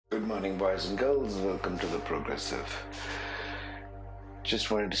morning, boys and girls. Welcome to the Progressive.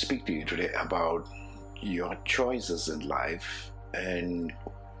 Just wanted to speak to you today about your choices in life and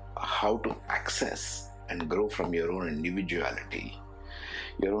how to access and grow from your own individuality,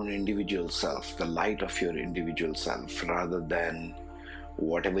 your own individual self, the light of your individual self, rather than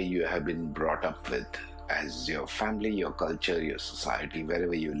whatever you have been brought up with as your family, your culture, your society,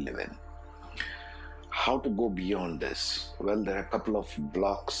 wherever you live in. How to go beyond this? Well, there are a couple of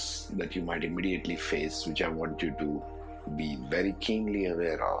blocks that you might immediately face, which I want you to be very keenly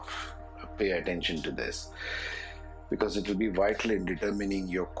aware of. Pay attention to this, because it will be vital in determining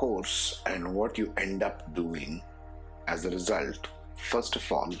your course and what you end up doing as a result. First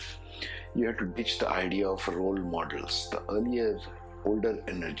of all, you have to ditch the idea of role models. The older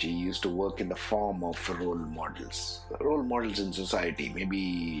energy used to work in the form of role models. Role models in society,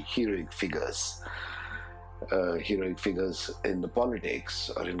 maybe heroic figures in the politics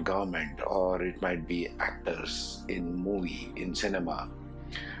or in government, or it might be actors in movie, in cinema,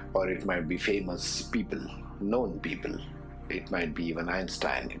 or it might be famous people, known people. It might be even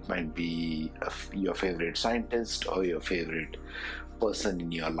Einstein. It might be your favorite scientist or your favorite person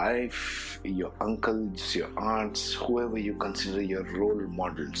in your life, your uncles, your aunts, whoever you consider your role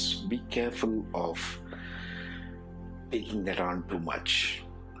models. Be careful of taking that on too much.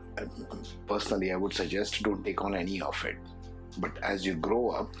 Personally, I would suggest don't take on any of it. But as you grow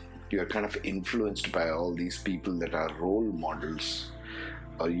up, you're kind of influenced by all these people that are role models,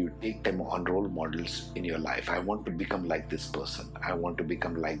 or you take them on role models in your life. I want to become like this person. I want to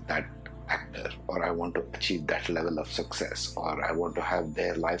become like that actor, or I want to achieve that level of success, or I want to have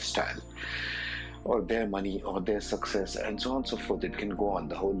their lifestyle, or their money, or their success, and so on and so forth. It can go on,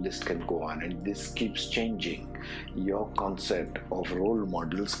 the whole list can go on, and this keeps changing. Your concept of role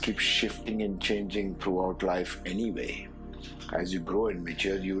models keeps shifting and changing throughout life anyway. As you grow and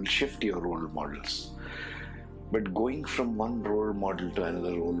mature, you will shift your role models. But going from one role model to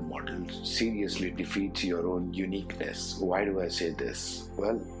another role model seriously defeats your own uniqueness. Why do I say this?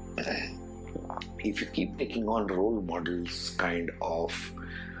 Well, if you keep taking on role models kind of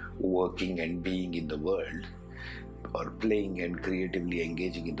working and being in the world, or playing and creatively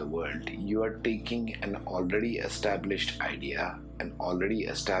engaging in the world, you are taking an already established idea, an already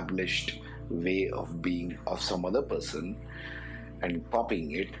established way of being of some other person, and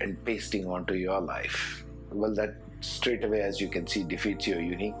copying it and pasting onto your life. Well, that straight away, as you can see, defeats your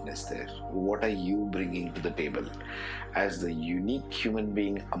uniqueness there. What are you bringing to the table? As the unique human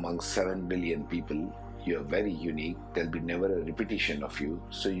being among 7 billion people, you are very unique. There'll be never a repetition of you.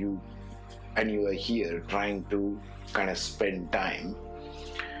 So you are here trying to kind of spend time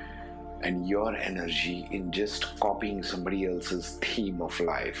and your energy in just copying somebody else's theme of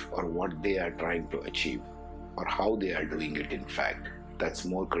life, or what they are trying to achieve, or how they are doing it. In fact, that's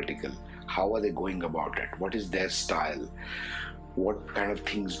more critical. How are they going about it? What is their style? What kind of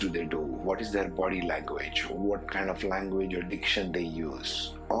things do they do? What is their body language? What kind of language or diction they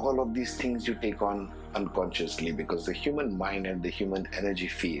use? All of these things you take on unconsciously, because the human mind and the human energy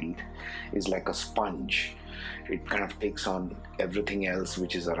field is like a sponge. It kind of takes on everything else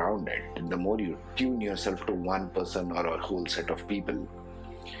which is around it. And the more you tune yourself to one person or a whole set of people,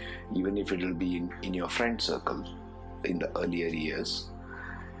 even if it will be in your friend circle in the earlier years,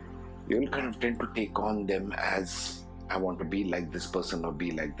 you'll kind of tend to take on them as, I want to be like this person or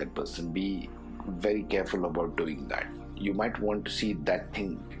be like that person. Be very careful about doing that. You might want to see that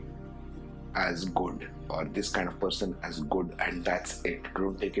thing as good, or this kind of person as good, and that's it.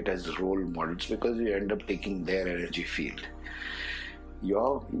 Don't take it as role models, because you end up taking their energy field.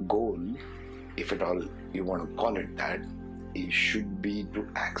 Your goal, if at all you want to call it that, it should be to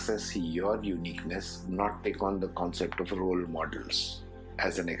access your uniqueness, not take on the concept of role models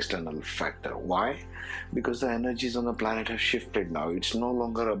as an external factor. Why? Because the energies on the planet have shifted now. It's no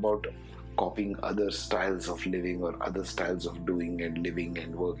longer about copying other styles of living or other styles of doing and living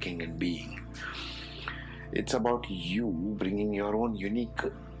and working and being. It's about you bringing your own unique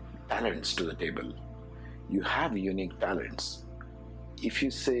talents to the table. You have unique talents. If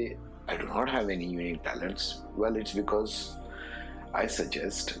you say, I do not have any unique talents, well, it's because I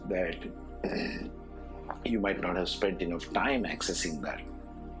suggest that you might not have spent enough time accessing that.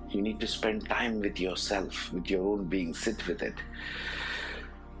 You need to spend time with yourself, with your own being. Sit with it.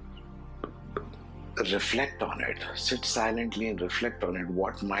 Reflect on it. Sit silently and reflect on it.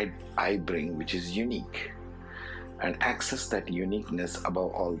 What might I bring which is unique? And access that uniqueness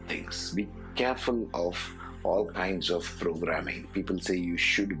above all things. Be careful of all kinds of programming. People say you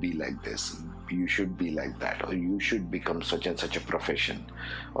should be like this, you should be like that, or you should become such and such a profession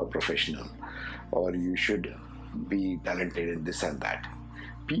or professional, or you should be talented in this and that.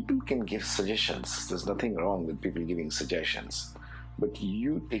 People can give suggestions. There's nothing wrong with people giving suggestions. But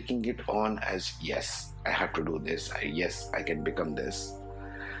you taking it on as, yes, I have to do this, yes, I can become this,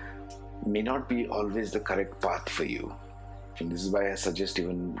 may not be always the correct path for you. And this is why I suggest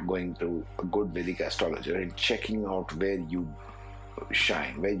even going to a good Vedic astrologer and checking out where you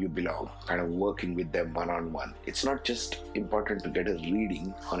shine, where you belong, kind of working with them one-on-one. It's not just important to get a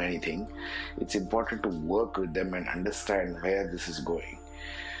reading on anything, it's important to work with them and understand where this is going.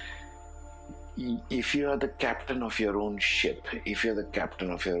 If you are the captain of your own ship,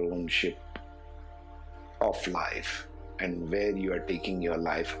 of life, and where you are taking your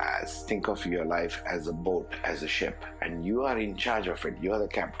life as, think of your life as a boat, as a ship, and you are in charge of it, you are the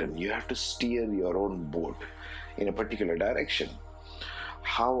captain, you have to steer your own boat in a particular direction.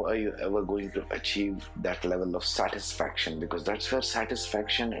 How are you ever going to achieve that level of satisfaction? Because that's where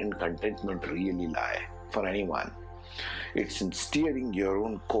satisfaction and contentment really lie for anyone. It's in steering your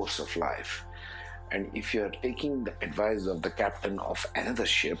own course of life. And if you are taking the advice of the captain of another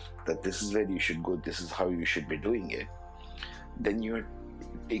ship, that this is where you should go, this is how you should be doing it, then you are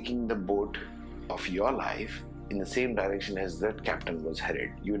taking the boat of your life in the same direction as that captain was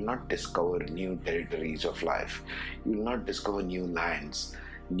headed. You will not discover new territories of life. You will not discover new lands,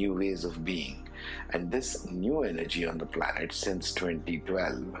 new ways of being. And this new energy on the planet since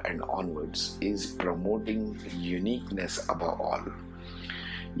 2012 and onwards is promoting uniqueness above all.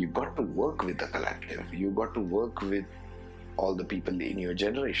 You got to work with the collective. You got to work with all the people in your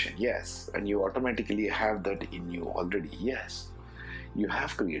generation, yes, and you automatically have that in you already, yes. You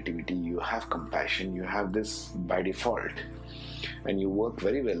have creativity, you have compassion, you have this by default, and you work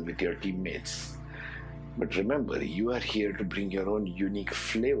very well with your teammates. But remember, you are here to bring your own unique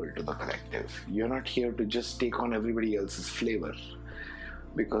flavor to the collective. You're not here to just take on everybody else's flavor,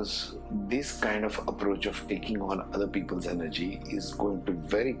 because this kind of approach of taking on other people's energy is going to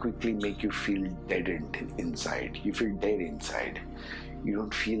very quickly make you feel deadened inside. You feel dead inside. You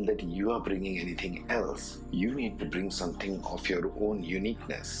don't feel that you are bringing anything else. You need to bring something of your own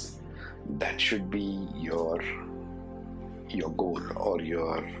uniqueness. That should be your goal or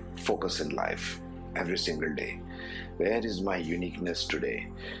your focus in life every single day. Where is my uniqueness today?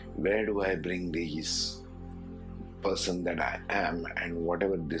 Where do I bring these person that I am and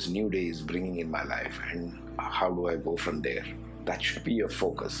whatever this new day is bringing in my life, and how do I go from there? That should be your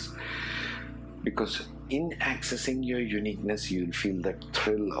focus, because in accessing your uniqueness, you'll feel the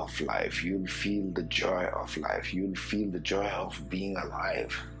thrill of life, you'll feel the joy of life, you'll feel the joy of being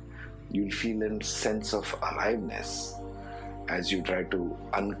alive, you'll feel a sense of aliveness as you try to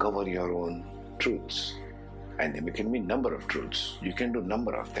uncover your own truths. And there can be a number of truths. You can do a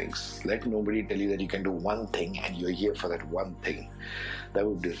number of things. Let nobody tell you that you can do one thing and you're here for that one thing. That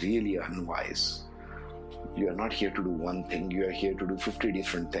would be really unwise. You are not here to do one thing. You are here to do 50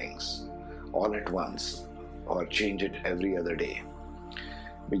 different things all at once, or change it every other day.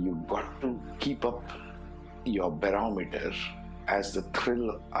 But you've got to keep up your barometer as the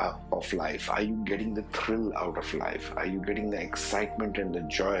thrill of life. Are you getting the thrill out of life? Are you getting the excitement and the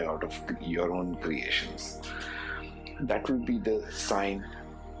joy out of your own creations? That will be the sign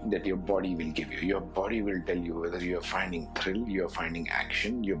that your body will give you. Your body will tell you whether you are finding thrill, you are finding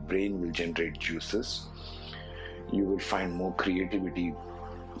action. Your brain will generate juices. You will find more creativity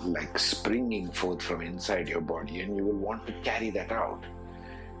like springing forth from inside your body, and you will want to carry that out.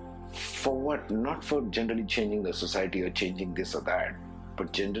 For what? Not for generally changing the society or changing this or that,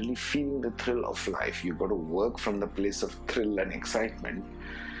 but generally feeling the thrill of life. You've got to work from the place of thrill and excitement,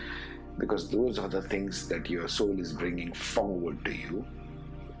 because those are the things that your soul is bringing forward to you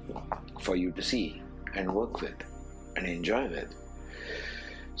for you to see and work with and enjoy with.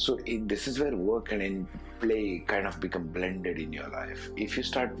 So this is where work and play kind of become blended in your life. If you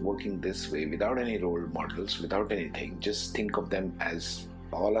start working this way without any role models, without anything, just think of them as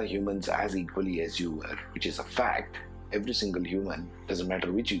all are humans as equally as you were, which is a fact. Every single human, doesn't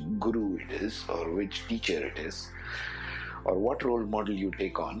matter which guru it is or which teacher it is or what role model you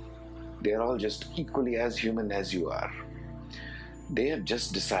take on, they are all just equally as human as you are. They have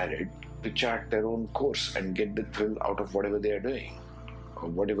just decided to chart their own course and get the thrill out of whatever they are doing or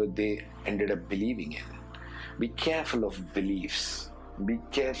whatever they ended up believing in. Be careful of beliefs. Be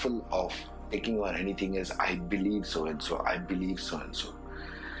careful of taking on anything as I believe so and so, I believe so and so.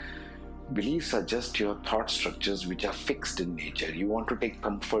 Beliefs are just your thought structures which are fixed in nature. You want to take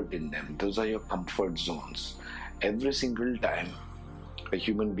comfort in them. Those are your comfort zones. Every single time a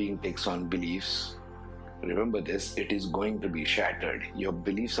human being takes on beliefs, remember this, it is going to be shattered. Your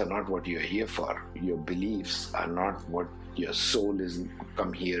beliefs are not what you are here for. Your beliefs are not what your soul is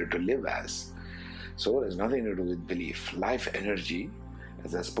come here to live as. Soul has nothing to do with belief. Life energy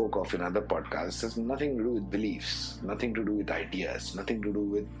as I spoke of in other podcasts, has nothing to do with beliefs, nothing to do with ideas, nothing to do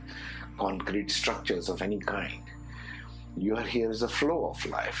with concrete structures of any kind. You are here as a flow of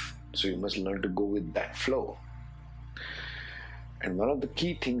life, so you must learn to go with that flow. And one of the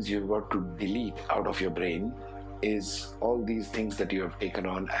key things you've got to delete out of your brain is all these things that you have taken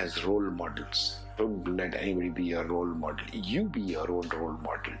on as role models. Don't let anybody be your role model. You be your own role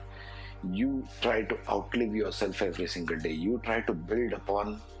model. You try to outlive yourself every single day. You try to build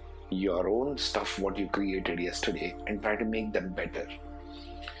upon your own stuff, what you created yesterday, and try to make them better.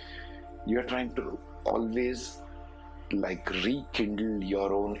 You're trying to always rekindle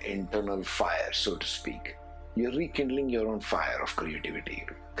your own internal fire, so to speak. You're rekindling your own fire of creativity.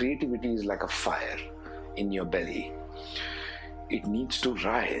 Creativity is like a fire in your belly. It needs to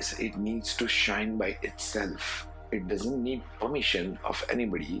rise. It needs to shine by itself. It doesn't need permission of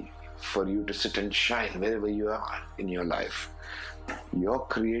anybody for you to sit and shine wherever you are in your life. Your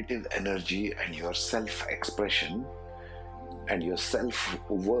creative energy and your self-expression and your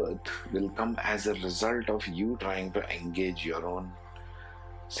self-worth will come as a result of you trying to engage your own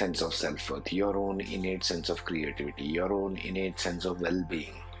sense of self-worth, your own innate sense of creativity, your own innate sense of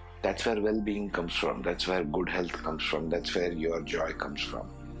well-being. That's where well-being comes from. That's where good health comes from. That's where your joy comes from.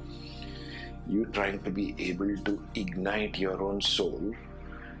 You trying to be able to ignite your own soul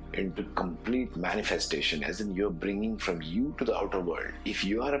into complete manifestation, as in you're bringing from you to the outer world. If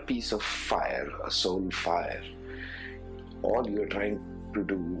you are a piece of fire, a soul fire, all you're trying to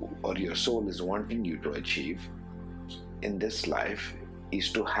do, or your soul is wanting you to achieve in this life,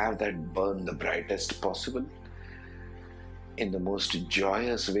 is to have that burn the brightest possible, in the most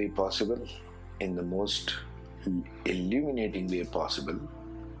joyous way possible, in the most illuminating way possible.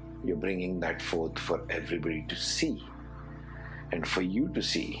 You're bringing that forth for everybody to see, and for you to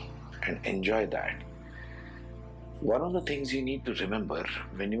see and enjoy that. One of the things you need to remember,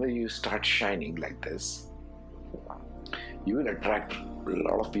 whenever you start shining like this, you will attract a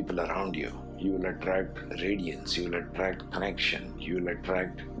lot of people around you. You will attract radiance, you will attract connection, you will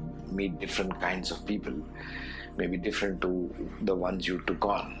meet different kinds of people, maybe different to the ones you took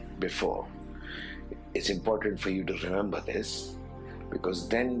on before. It's important for you to remember this, because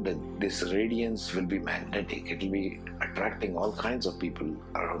then this radiance will be magnetic. It will be attracting all kinds of people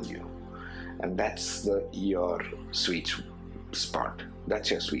around you. And that's your sweet spot.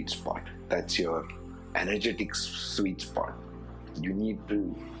 That's your sweet spot. That's your energetic sweet spot. You need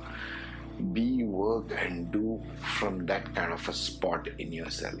to be, work, and do from that kind of a spot in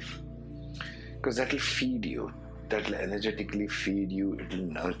yourself, because that will feed you. That will energetically feed you. It will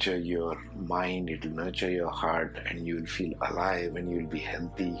nurture your mind, it will nurture your heart, and you will feel alive and you will be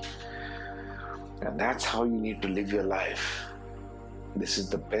healthy. And that's how you need to live your life. This is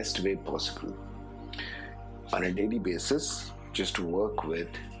the best way possible. On a daily basis, just to work with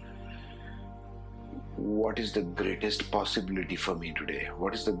what is the greatest possibility for me today?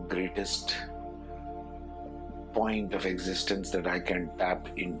 What is the greatest point of existence that I can tap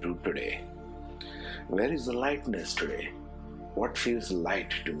into today? Where is the lightness today? What feels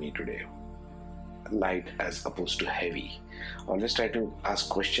light to me today? Light as opposed to heavy. Or let's try to ask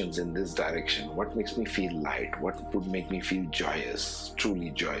questions in this direction. What makes me feel light? What would make me feel joyous,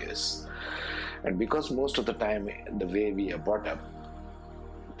 truly joyous? And because most of the time the way we are brought up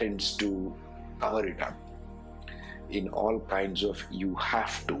tends to cover it up in all kinds of you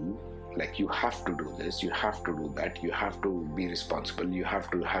have to, like you have to do this, you have to do that, you have to be responsible, you have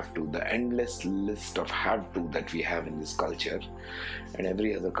to, the endless list of have to that we have in this culture and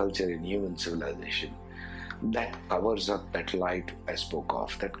every other culture in human civilization. That covers up that light I spoke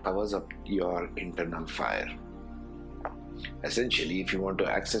of, that covers up your internal fire. Essentially, if you want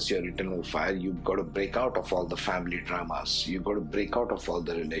to access your internal fire, you've got to break out of all the family dramas, you've got to break out of all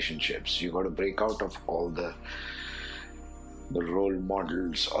the relationships, you've got to break out of all the role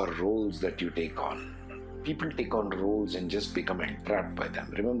models or roles that you take on. People take on roles and just become entrapped by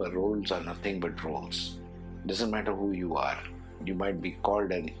them. Remember, roles are nothing but roles. Doesn't matter who you are. You might be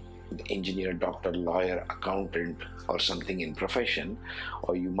called an engineer, doctor, lawyer, accountant, or something in profession,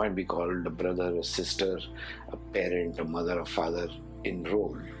 or you might be called a brother, a sister, a parent, a mother, a father in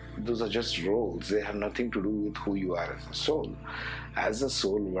role. Those are just roles. They have nothing to do with who you are as a soul. As a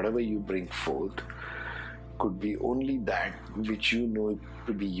soul, whatever you bring forth could be only that which you know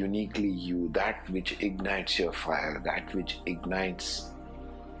to be uniquely you, that which ignites your fire, that which ignites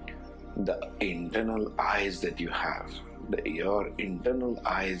the internal eyes that you have. Your internal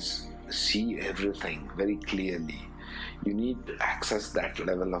eyes see everything very clearly. You need to access that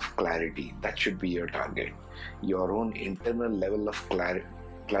level of clarity. That should be your target. Your own internal level of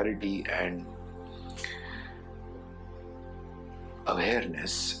clarity and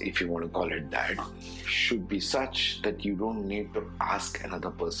awareness, if you want to call it that, should be such that you don't need to ask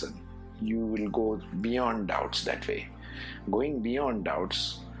another person. You will go beyond doubts that way. Going beyond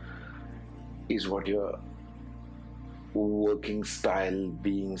doubts is what your working style,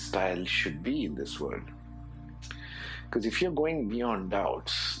 being style should be in this world. Because if you're going beyond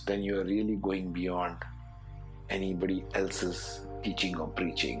doubts, then you're really going beyond anybody else's teaching or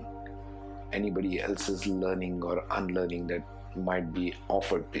preaching, anybody else's learning or unlearning that might be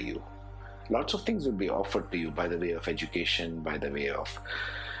offered to you. Lots of things will be offered to you by the way of education, by the way of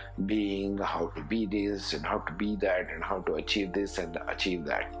being, how to be this and how to be that and how to achieve this and achieve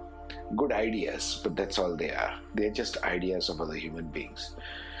that. Good ideas, but that's all they are. They're just ideas of other human beings.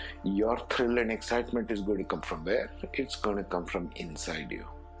 Your thrill and excitement is going to come from where? It's going to come from inside you.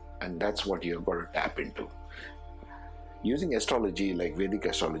 And that's what you're going to tap into. Using astrology, like Vedic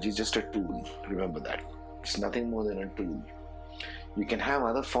astrology, is just a tool. Remember that. It's nothing more than a tool. You can have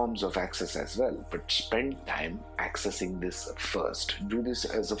other forms of access as well, but spend time accessing this first. Do this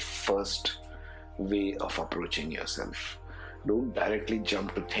as a first way of approaching yourself. Don't directly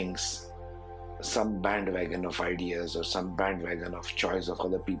jump to things, some bandwagon of ideas or some bandwagon of choice of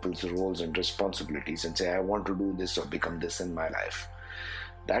other people's roles and responsibilities and say, I want to do this or become this in my life.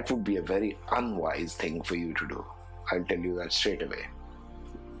 That would be a very unwise thing for you to do. I'll tell you that straight away.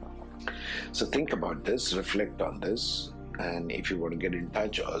 So think about this, reflect on this, and if you want to get in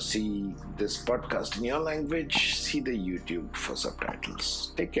touch or see this podcast in your language, see the YouTube for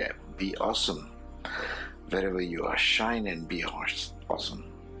subtitles. Take care. Be awesome. Wherever you are, shine and be awesome.